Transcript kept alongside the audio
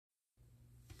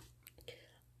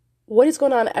What is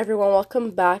going on, everyone?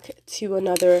 Welcome back to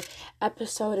another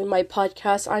episode in my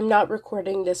podcast. I'm not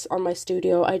recording this on my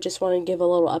studio. I just want to give a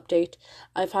little update.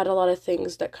 I've had a lot of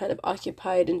things that kind of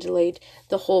occupied and delayed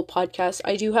the whole podcast.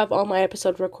 I do have all my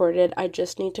episodes recorded. I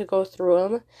just need to go through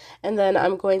them, and then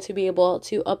I'm going to be able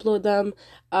to upload them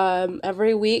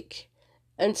every week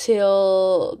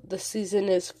until the season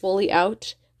is fully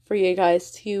out for you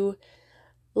guys to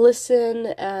listen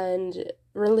and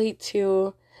relate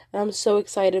to. I'm so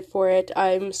excited for it.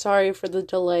 I'm sorry for the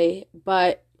delay,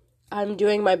 but I'm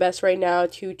doing my best right now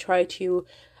to try to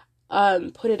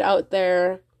put it out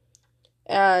there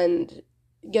and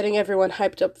getting everyone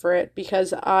hyped up for it,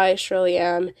 because I surely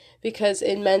am, because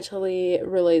it mentally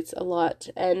relates a lot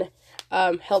and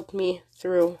helped me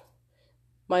through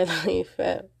my life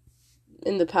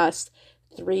in the past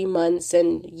 3 months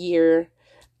and year,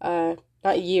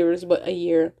 not years, but a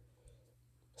year.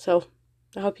 So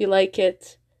I hope you like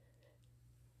it.